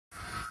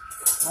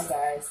Hi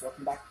guys,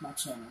 welcome back to my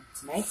channel.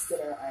 Tonight's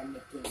dinner I'm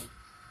making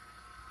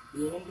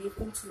bean and beef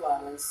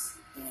enchiladas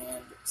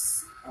and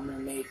I'm going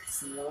to make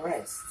some yellow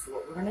rice. So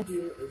what we're going to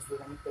do is we're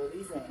going to throw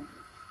these in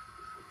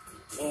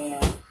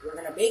and we're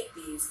going to bake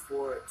these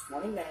for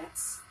 20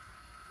 minutes.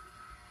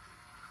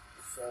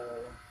 So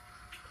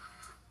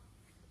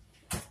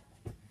I'm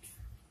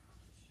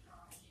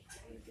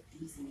going to get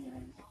these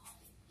in.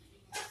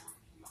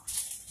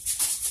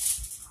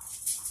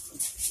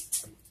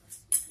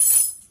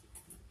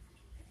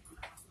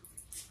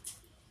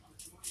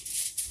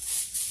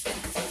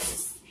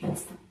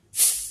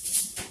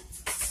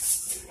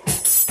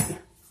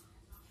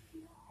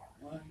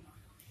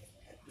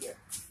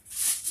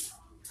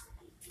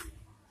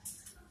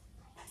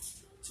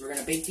 So we're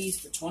going to bake these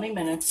for 20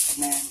 minutes,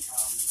 and then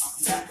I'll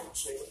come back and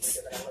show you what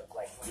they're going to look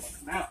like when they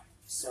come out.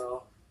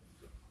 So,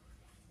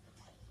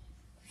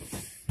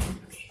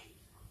 okay.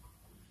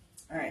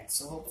 Alright,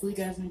 so hopefully you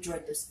guys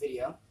enjoyed this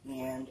video,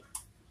 and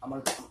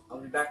I'll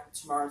be back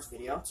with tomorrow's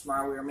video.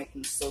 Tomorrow we are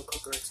making slow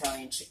cooker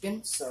Italian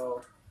chicken,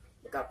 so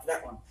look out for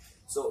that one.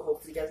 So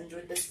hopefully you guys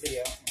enjoyed this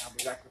video, and I'll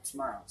be back with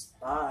tomorrow's.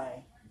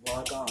 Bye.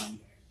 Log on.